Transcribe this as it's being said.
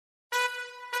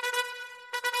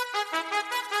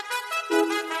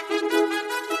Good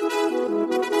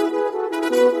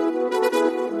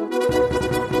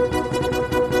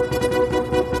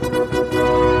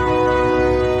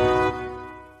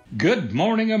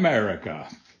morning, America.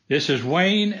 This is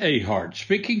Wayne Ahart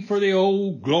speaking for the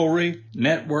Old Glory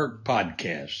Network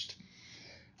podcast.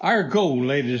 Our goal,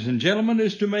 ladies and gentlemen,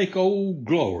 is to make Old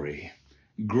Glory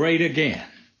great again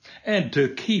and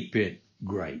to keep it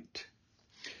great.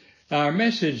 Our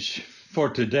message for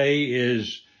today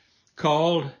is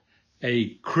called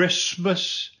A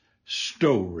Christmas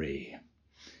Story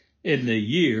in the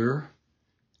year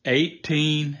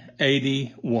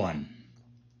 1881.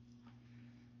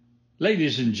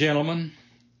 Ladies and gentlemen,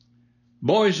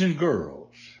 boys and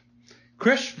girls,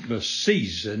 Christmas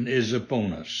season is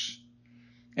upon us,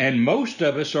 and most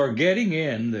of us are getting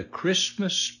in the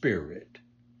Christmas spirit.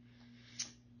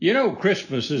 You know,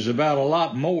 Christmas is about a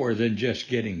lot more than just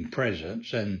getting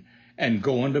presents and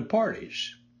going to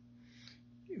parties.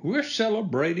 We're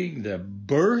celebrating the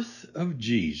birth of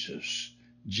Jesus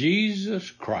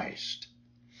Christ,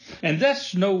 and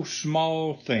that's no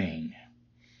small thing.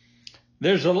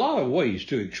 There's a lot of ways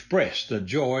to express the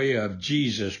joy of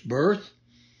Jesus' birth,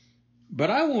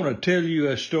 but I want to tell you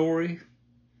a story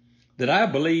that I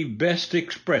believe best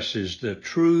expresses the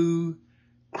true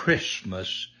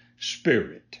Christmas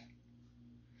spirit.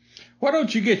 Why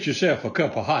don't you get yourself a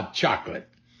cup of hot chocolate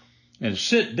and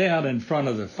sit down in front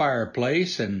of the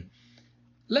fireplace and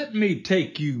let me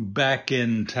take you back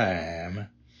in time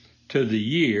to the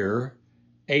year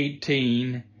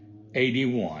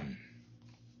 1881.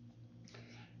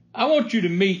 I want you to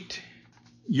meet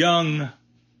young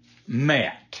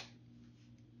Matt.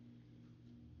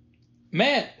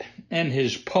 Matt and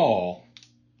his pa,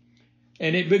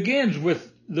 and it begins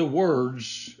with the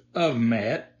words of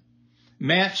Matt.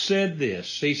 Matt said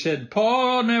this. He said,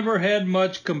 "Pa never had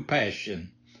much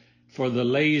compassion for the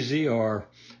lazy or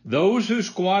those who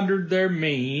squandered their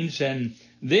means, and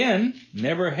then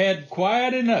never had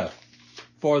quite enough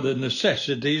for the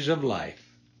necessities of life.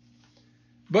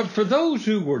 But for those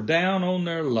who were down on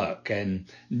their luck and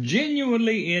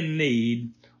genuinely in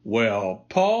need, well,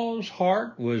 Pa's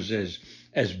heart was as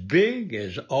big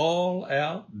as all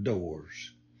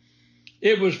outdoors."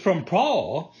 It was from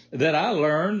Pa that I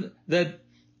learned that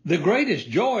the greatest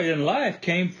joy in life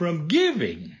came from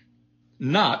giving,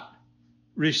 not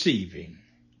receiving.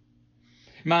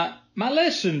 My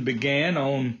lesson began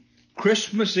on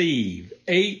Christmas Eve,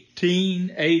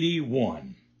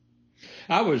 1881.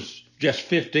 I was just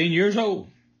 15 years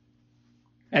old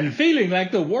and feeling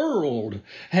like the world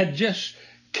had just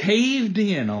caved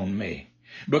in on me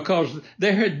because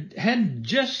there had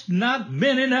just not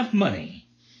been enough money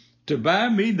to buy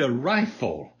me the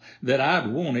rifle that I'd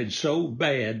wanted so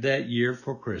bad that year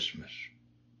for Christmas.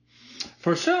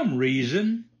 For some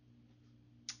reason,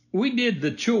 we did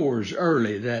the chores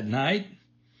early that night,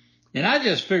 and I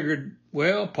just figured,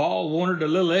 well, Pa wanted a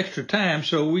little extra time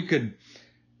so we could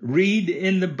read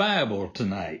in the Bible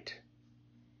tonight.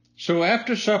 So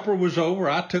after supper was over,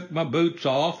 I took my boots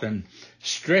off and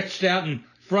stretched out in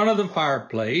front of the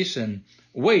fireplace and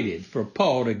waited for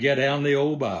Pa to get out the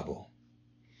old Bible.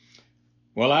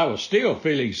 Well, I was still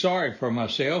feeling sorry for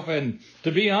myself, and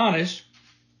to be honest,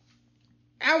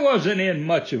 I wasn't in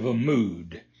much of a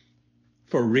mood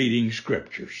for reading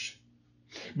scriptures.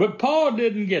 But Pa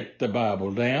didn't get the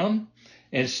Bible down.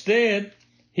 Instead,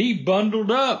 he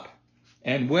bundled up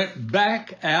and went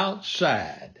back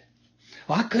outside.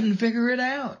 Well, I couldn't figure it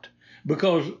out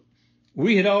because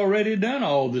we had already done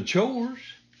all the chores.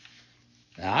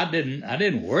 Now, I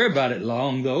didn't worry about it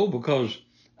long though, because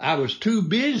I was too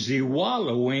busy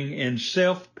wallowing in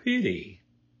self-pity.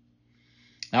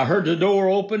 I heard the door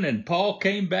open and Pa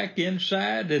came back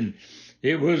inside, and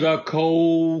it was a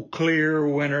cold, clear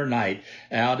winter night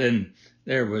out, and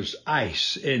there was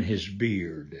ice in his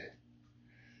beard.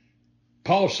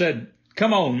 Pa said,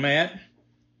 "Come on, Matt,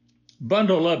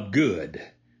 bundle up good.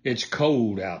 It's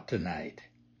cold out tonight."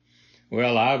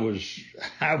 Well, I was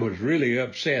really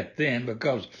upset then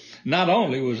because not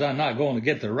only was I not going to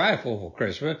get the rifle for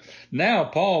Christmas, now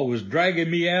Pa was dragging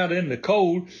me out in the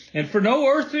cold, and for no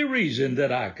earthly reason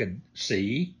that I could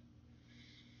see.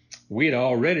 We'd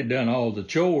already done all the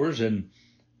chores, and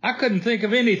I couldn't think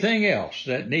of anything else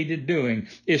that needed doing,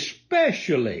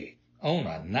 especially on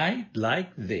a night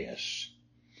like this.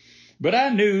 But I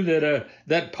knew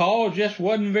that Pa just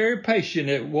wasn't very patient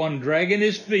at one dragging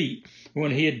his feet when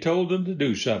he had told him to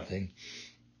do something.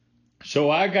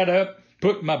 So I got up,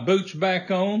 put my boots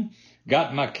back on,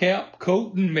 got my cap,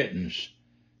 coat, and mittens,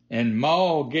 and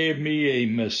Ma gave me a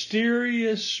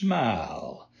mysterious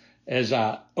smile as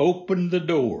I opened the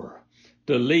door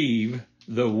to leave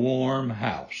the warm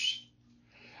house.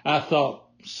 I thought,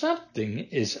 something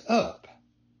is up,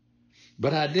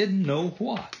 but I didn't know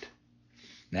what.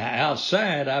 Now,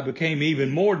 outside, I became even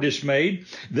more dismayed.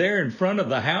 There in front of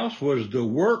the house was the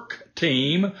work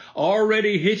team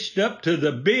already hitched up to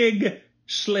the big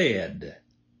sled.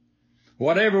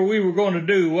 Whatever we were going to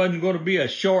do wasn't going to be a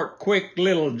short, quick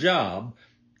little job.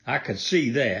 I could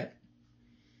see that.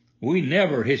 We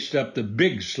never hitched up the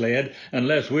big sled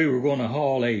unless we were going to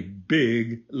haul a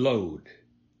big load.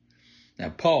 Now,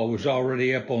 Paul was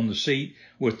already up on the seat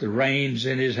with the reins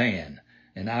in his hand,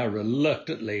 and I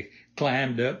reluctantly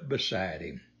climbed up beside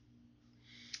him.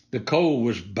 The cold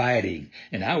was biting,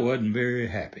 and I wasn't very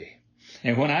happy.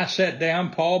 And when I sat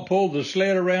down, Paul pulled the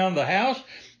sled around the house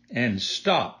and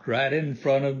stopped right in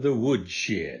front of the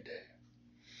woodshed.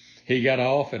 He got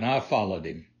off, and I followed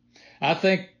him. I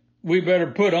think we better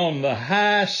put on the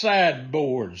high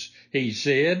sideboards, he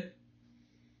said.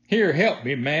 Here, help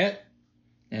me, Matt.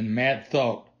 And Matt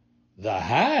thought, the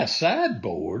high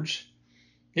sideboards?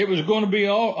 It was going to be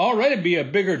already be a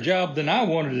bigger job than I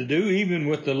wanted to do, even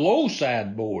with the low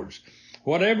sideboards.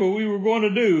 Whatever we were going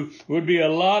to do would be a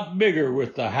lot bigger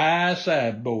with the high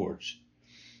sideboards.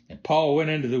 And Paul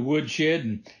went into the woodshed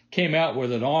and came out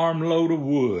with an armload of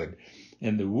wood,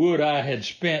 and the wood I had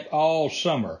spent all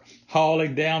summer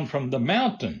hauling down from the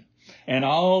mountain, and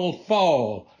all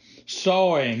fall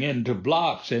sawing into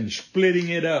blocks and splitting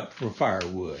it up for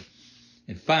firewood.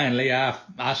 And finally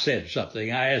I said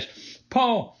something. I asked,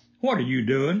 Paul, what are you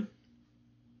doing?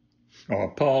 Oh,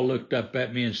 Paul looked up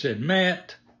at me and said,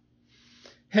 Matt,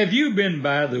 have you been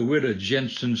by the widow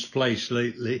Jensen's place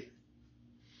lately?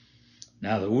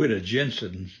 Now, the widow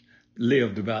Jensen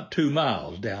lived about 2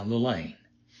 miles down the lane.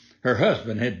 Her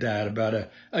husband had died about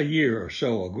a year or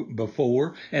so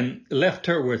before and left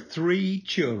her with 3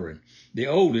 children, the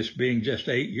oldest being just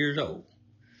 8 years old.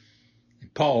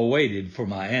 Paul waited for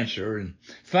my answer, and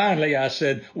finally I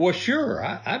said, well, sure,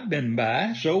 I've been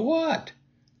by, so what?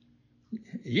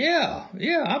 Yeah,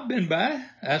 I've been by.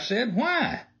 I said,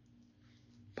 why?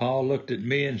 Paul looked at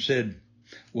me and said,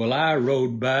 well, I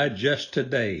rode by just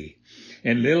today,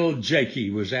 and little Jakey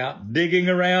was out digging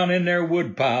around in their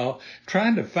woodpile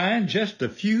trying to find just a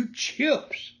few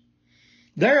chips.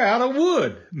 They're out of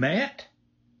wood, Matt.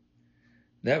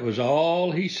 That was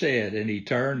all he said, and he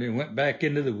turned and went back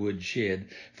into the woodshed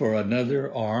for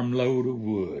another armload of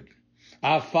wood.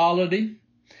 I followed him,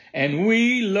 and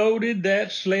we loaded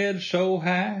that sled so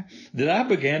high that I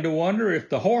began to wonder if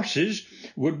the horses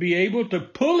would be able to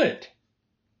pull it.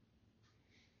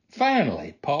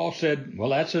 Finally, Paul said, well,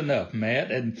 that's enough,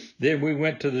 Matt. And then we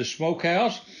went to the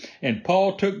smokehouse, and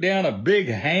Paul took down a big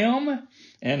ham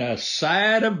and a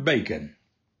side of bacon.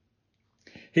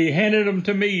 He handed them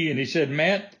to me, and he said,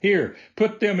 Matt, here,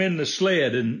 put them in the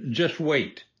sled and just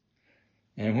wait.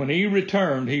 And when he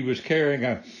returned, he was carrying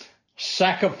a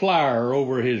sack of flour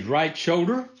over his right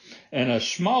shoulder and a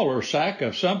smaller sack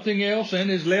of something else in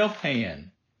his left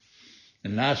hand.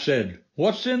 And I said,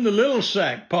 what's in the little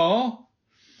sack, Paul?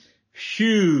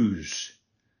 Shoes.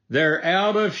 They're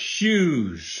out of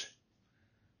shoes.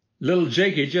 Little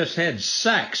Jakey just had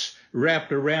sacks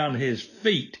wrapped around his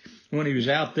feet when he was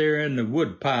out there in the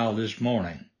woodpile this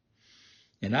morning.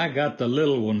 And I got the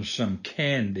little ones some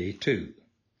candy, too.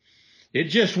 It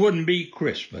just wouldn't be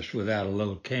Christmas without a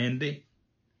little candy.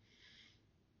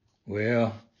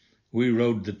 Well, we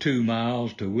rode the 2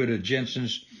 miles to Widow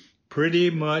Jensen's pretty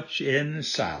much in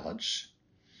silence.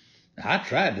 I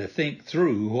tried to think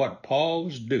through what Paul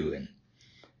was doing.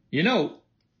 You know,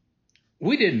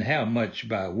 we didn't have much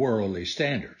by worldly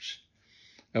standards.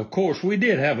 Of course, we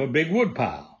did have a big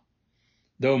woodpile,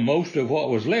 though most of what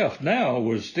was left now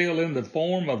was still in the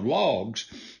form of logs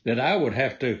that I would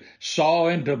have to saw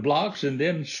into blocks and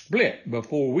then split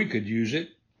before we could use it.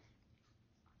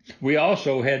 We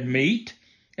also had meat,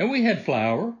 and we had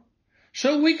flour,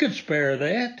 so we could spare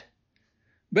that.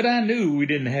 But I knew we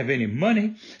didn't have any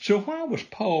money, so why was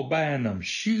Paul buying them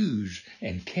shoes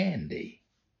and candy?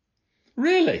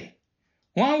 Really,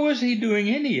 why was he doing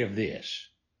any of this?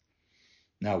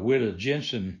 Now, Widow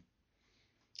Jensen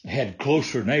had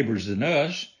closer neighbors than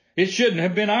us. It shouldn't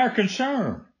have been our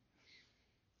concern.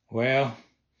 Well,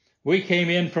 we came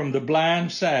in from the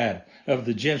blind side of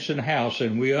the Jensen house,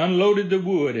 and we unloaded the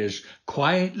wood as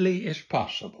quietly as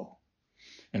possible.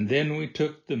 And then we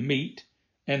took the meat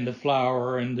and the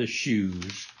flour and the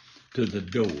shoes to the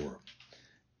door,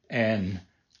 and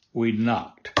we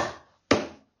knocked.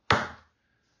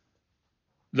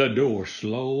 The door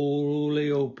slowly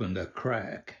opened a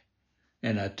crack,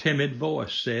 and a timid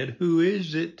voice said, "Who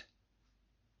is it?"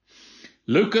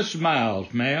 "Lucas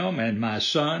Miles, ma'am, and my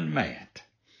son Matt.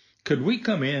 Could we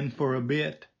come in for a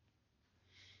bit?"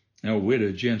 Now,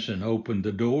 Widow Jensen opened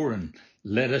the door and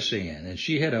let us in, and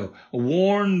she had a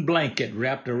worn blanket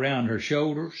wrapped around her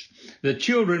shoulders. The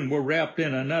children were wrapped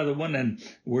in another one and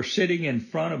were sitting in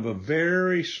front of a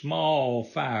very small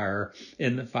fire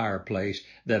in the fireplace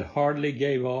that hardly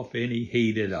gave off any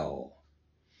heat at all.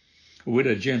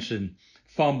 Widow Jensen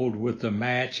fumbled with the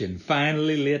match and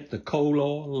finally lit the coal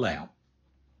oil lamp.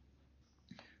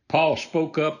 Paul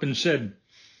spoke up and said,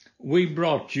 "We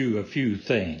brought you a few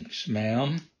things,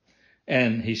 ma'am."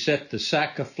 And he set the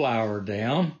sack of flour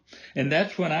down, and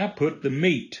that's when I put the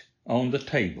meat on the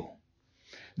table.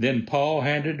 Then Paul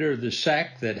handed her the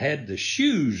sack that had the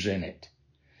shoes in it.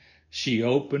 She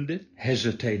opened it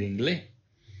hesitatingly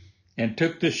and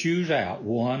took the shoes out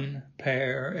one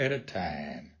pair at a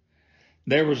time.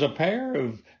 There was a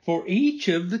pair for each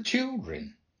of the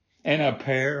children and a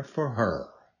pair for her.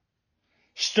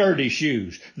 Sturdy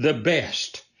shoes, the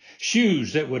best,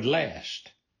 shoes that would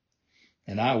last.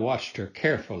 And I watched her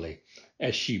carefully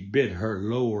as she bit her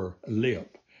lower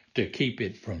lip to keep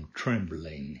it from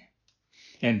trembling.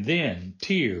 And then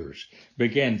tears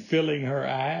began filling her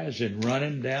eyes and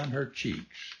running down her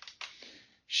cheeks.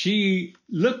 She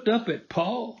looked up at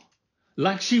Paul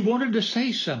like she wanted to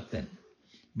say something,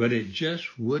 but it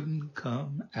just wouldn't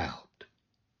come out.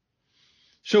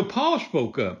 So Paul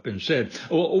spoke up and said,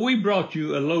 "Oh, we brought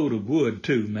you a load of wood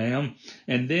too, ma'am."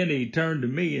 And then he turned to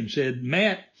me and said,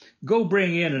 "Matt, go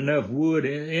bring in enough wood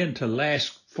in to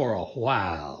last for a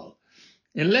while.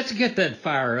 And let's get that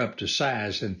fire up to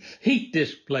size and heat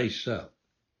this place up."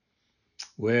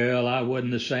 Well, I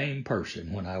wasn't the same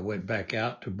person when I went back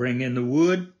out to bring in the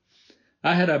wood.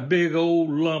 I had a big old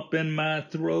lump in my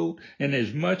throat, and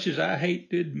as much as I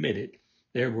hate to admit it,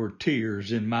 there were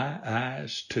tears in my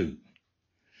eyes too.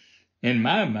 In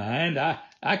my mind,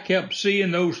 I kept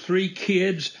seeing those three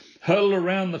kids huddled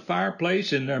around the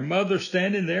fireplace and their mother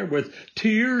standing there with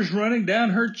tears running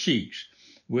down her cheeks,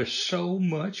 with so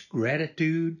much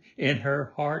gratitude in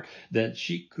her heart that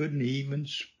she couldn't even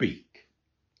speak.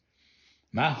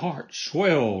 My heart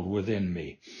swelled within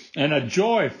me, and a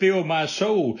joy filled my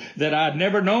soul that I'd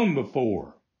never known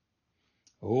before.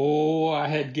 Oh, I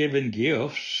had given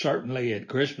gifts, certainly at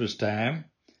Christmas time,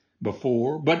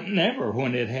 before, but never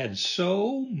when it had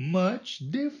so much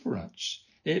difference.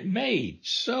 It made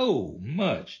so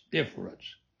much difference.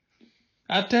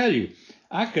 I tell you,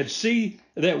 I could see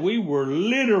that we were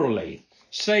literally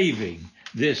saving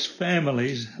this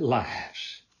family's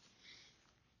lives.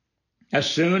 As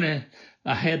soon as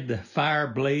I had the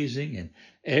fire blazing and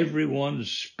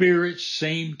everyone's spirits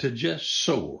seemed to just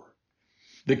soar,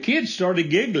 the kids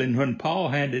started giggling when Paul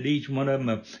handed each one of them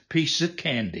a piece of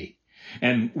candy.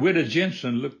 And Widow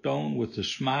Jensen looked on with a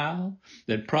smile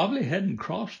that probably hadn't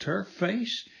crossed her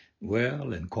face,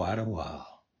 well, in quite a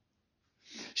while.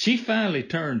 She finally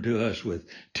turned to us with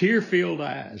tear-filled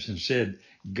eyes and said,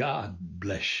 "God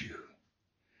bless you.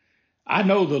 I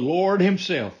know the Lord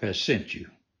himself has sent you.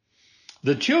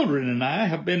 The children and I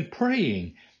have been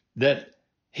praying that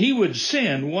he would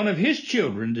send one of his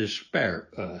children to spare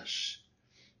us."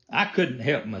 I couldn't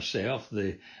help myself.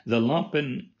 The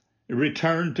lumping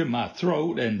returned to my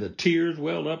throat and the tears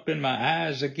welled up in my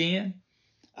eyes again.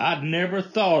 I'd never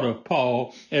thought of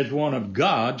Paul as one of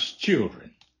God's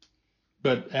children.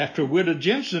 But after Widow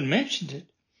Jensen mentioned it,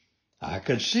 I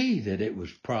could see that it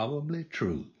was probably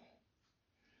true.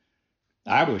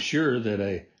 I was sure that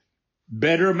a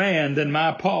better man than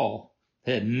my Paul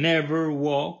had never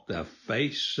walked the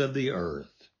face of the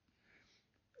earth.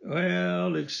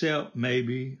 Well, except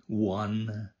maybe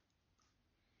one.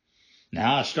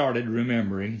 Now I started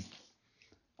remembering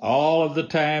all of the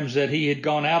times that he had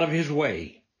gone out of his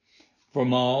way for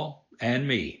Ma and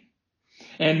me,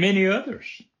 and many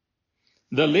others.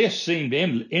 The list seemed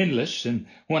endless, and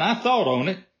when I thought on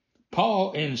it,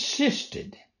 Paul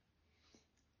insisted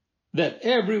that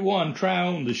everyone try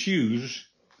on the shoes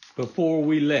before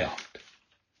we left.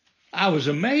 I was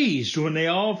amazed when they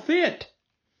all fit,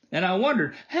 and I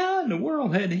wondered how in the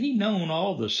world had he known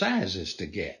all the sizes to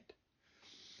get.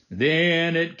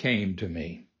 Then it came to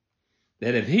me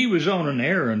that if he was on an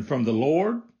errand from the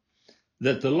Lord,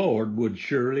 that the Lord would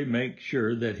surely make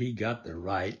sure that he got the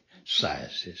right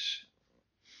sizes.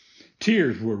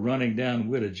 Tears were running down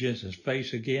Widow Jensen's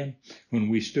face again when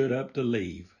we stood up to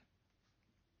leave.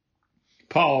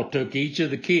 Paul took each of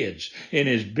the kids in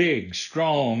his big,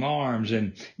 strong arms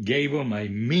and gave them a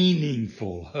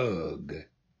meaningful hug.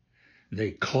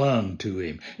 They clung to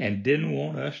him and didn't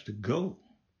want us to go.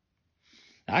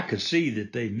 I could see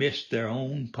that they missed their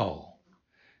own Paul,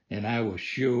 and I was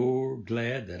sure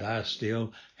glad that I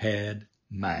still had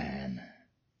mine.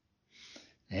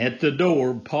 At the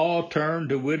door, Paul turned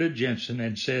to Widow Jensen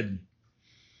and said,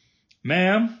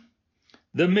 Ma'am,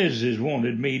 the missus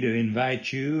wanted me to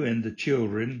invite you and the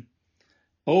children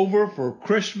over for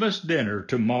Christmas dinner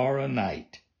tomorrow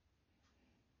night.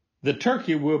 The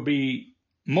turkey will be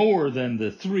more than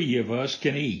the three of us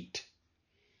can eat.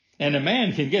 And a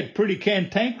man can get pretty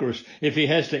cantankerous if he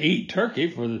has to eat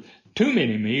turkey for too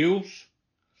many meals.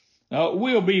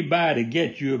 We'll be by to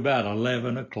get you about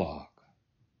 11 o'clock.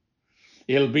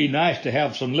 It'll be nice to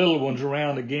have some little ones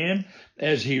around again,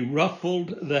 as he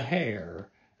ruffled the hair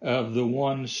of the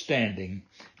one standing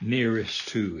nearest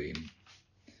to him.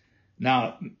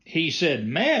 Now, he said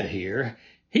Matt here,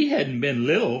 he hadn't been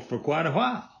little for quite a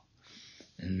while.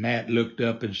 And Matt looked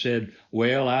up and said,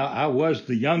 well, I was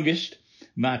the youngest.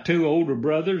 My two older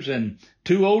brothers and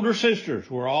two older sisters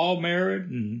were all married,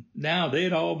 and now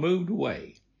they'd all moved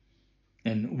away.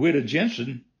 And Widow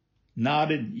Jensen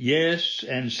nodded yes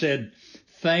and said,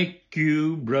 thank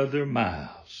you, Brother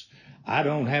Miles. I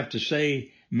don't have to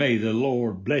say, may the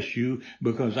Lord bless you,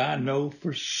 because I know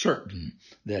for certain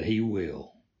that he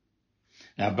will.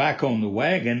 Now, back on the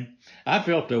wagon, I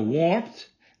felt the warmth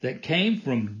that came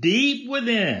from deep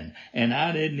within, and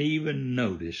I didn't even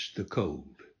notice the cold.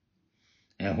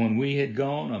 And when we had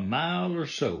gone a mile or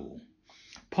so,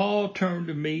 Paul turned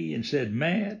to me and said,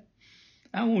 Matt,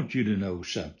 I want you to know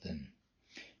something.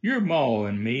 Your ma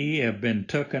and me have been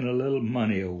tucking a little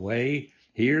money away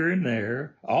here and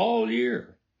there all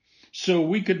year so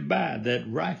we could buy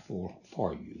that rifle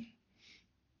for you.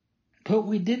 But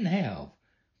we didn't have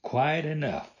quite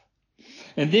enough.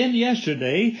 And then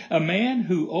yesterday, a man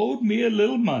who owed me a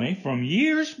little money from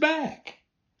years back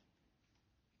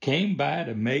came by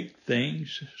to make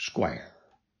things square.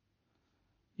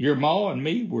 Your ma and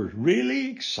me were really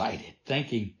excited,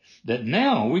 thinking that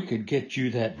now we could get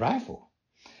you that rifle.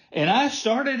 And I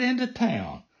started into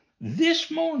town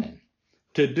this morning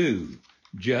to do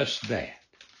just that.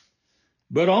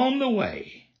 But on the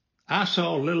way, I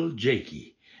saw little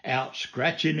Jakey out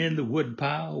scratching in the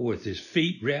woodpile with his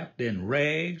feet wrapped in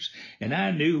rags, and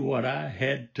I knew what I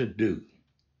had to do.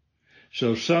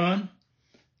 So, son,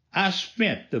 I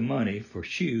spent the money for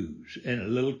shoes and a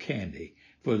little candy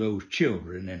for those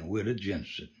children and Widow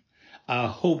Jensen. I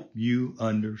hope you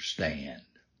understand.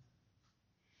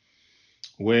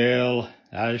 Well,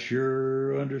 I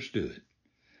sure understood.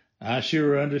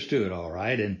 All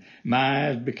right, and my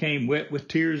eyes became wet with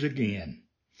tears again.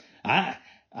 I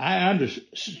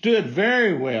understood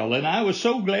very well, and I was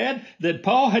so glad that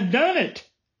Paul had done it.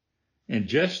 And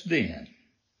just then,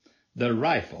 the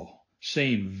rifle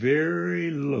seemed very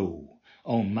low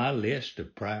on my list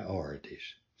of priorities.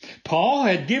 Paul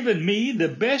had given me the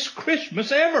best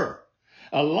Christmas ever,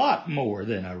 a lot more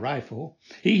than a rifle.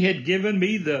 He had given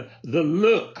me the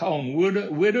look on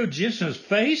Widow Jensen's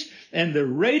face and the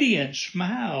radiant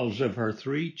smiles of her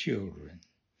three children.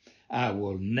 I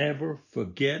will never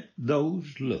forget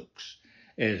those looks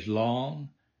as long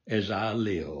as I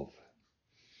live.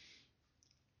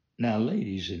 Now,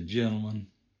 ladies and gentlemen,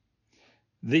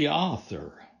 the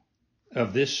author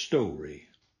of this story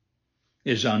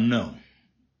is unknown.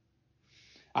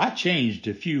 I changed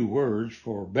a few words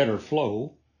for better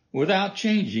flow without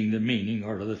changing the meaning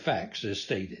or the facts as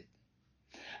stated.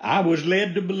 I was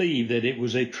led to believe that it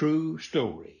was a true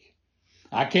story.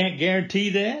 I can't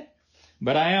guarantee that,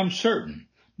 but I am certain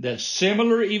that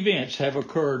similar events have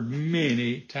occurred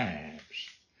many times.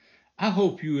 I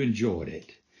hope you enjoyed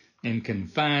it and can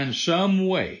find some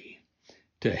way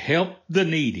to help the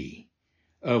needy,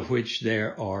 of which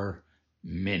there are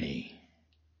many.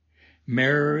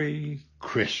 Merry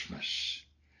Christmas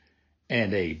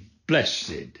and a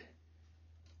blessed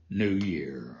New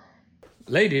Year.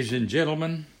 Ladies and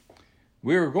gentlemen,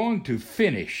 we're going to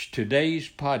finish today's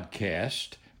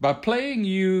podcast by playing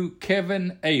you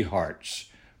Kevin Ahart's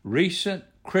recent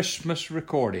Christmas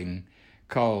recording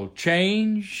called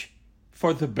Change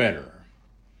for the Better.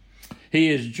 He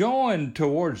is joined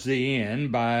towards the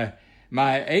end by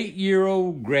my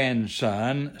 8-year-old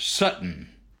grandson, Sutton,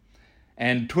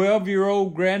 and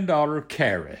 12-year-old granddaughter,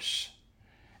 Karis,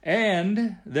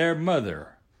 and their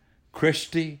mother,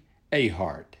 Christy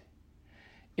Ahart.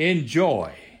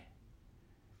 Enjoy,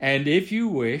 and if you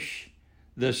wish,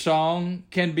 the song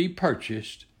can be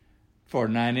purchased for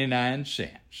 99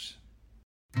 cents.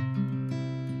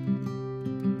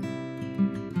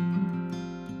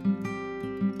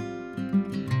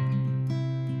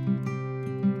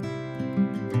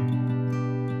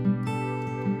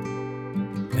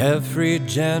 Every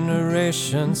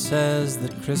generation says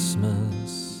that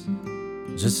Christmas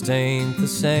just ain't the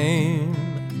same.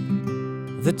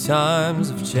 The times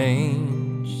have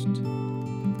changed.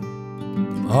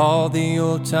 All the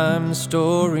old-time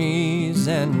stories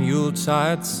and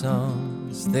Yuletide songs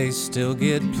songs, they still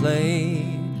get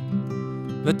played,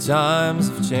 but times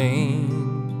have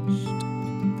changed.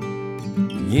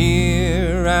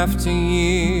 Year after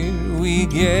year we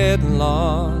get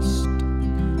lost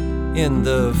in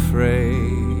the fray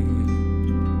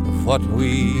of what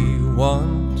we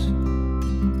want.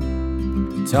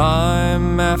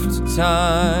 Time after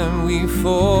time we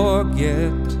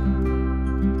forget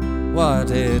what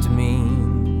it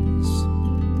means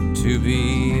to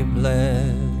be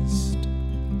blessed.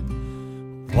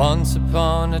 Once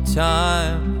upon a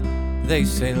time, they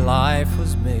say life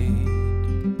was made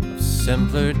of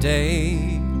simpler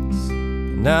days.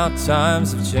 Now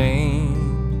times have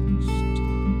changed.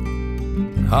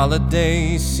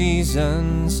 Holiday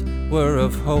seasons were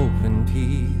of hope and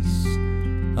peace,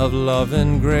 of love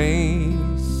and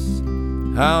grace.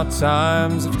 How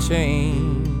times have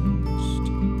changed.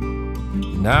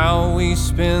 Now we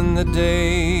spend the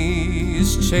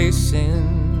days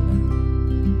chasing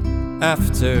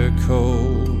after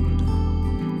cold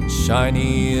and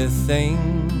shiny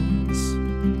things,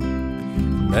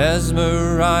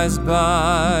 mesmerized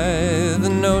by the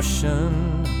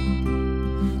notion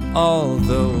all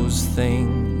those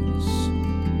things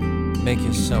make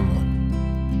you someone.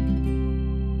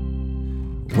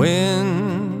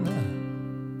 When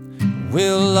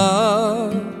will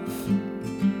love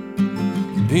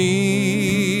be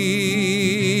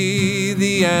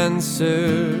the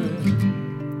answer?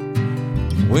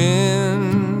 When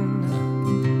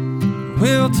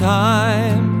will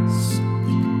times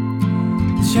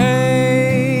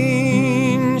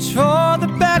change for the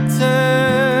better?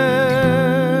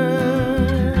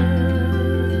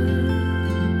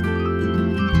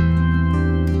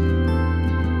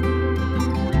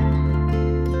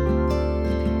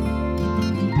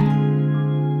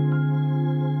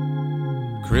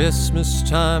 Christmas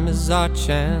time is our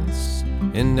chance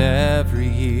in every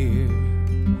year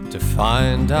to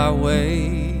find our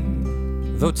way,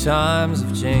 though times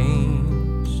have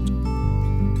changed.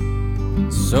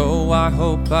 So I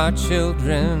hope our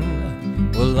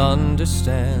children will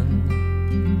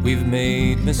understand we've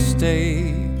made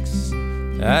mistakes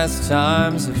as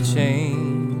times have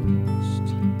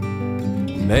changed.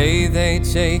 May they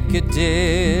take a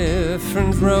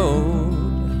different road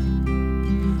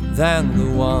than the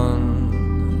one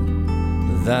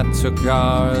that took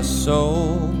our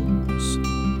souls.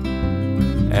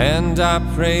 And I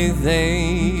pray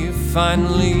they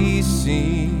finally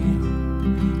see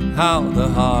how the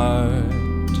heart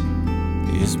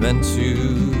is meant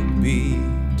to beat.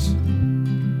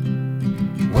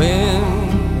 When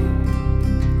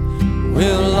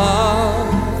will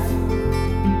love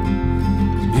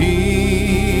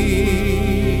be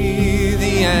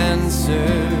the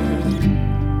answer?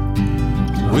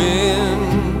 When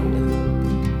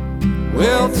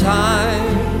will time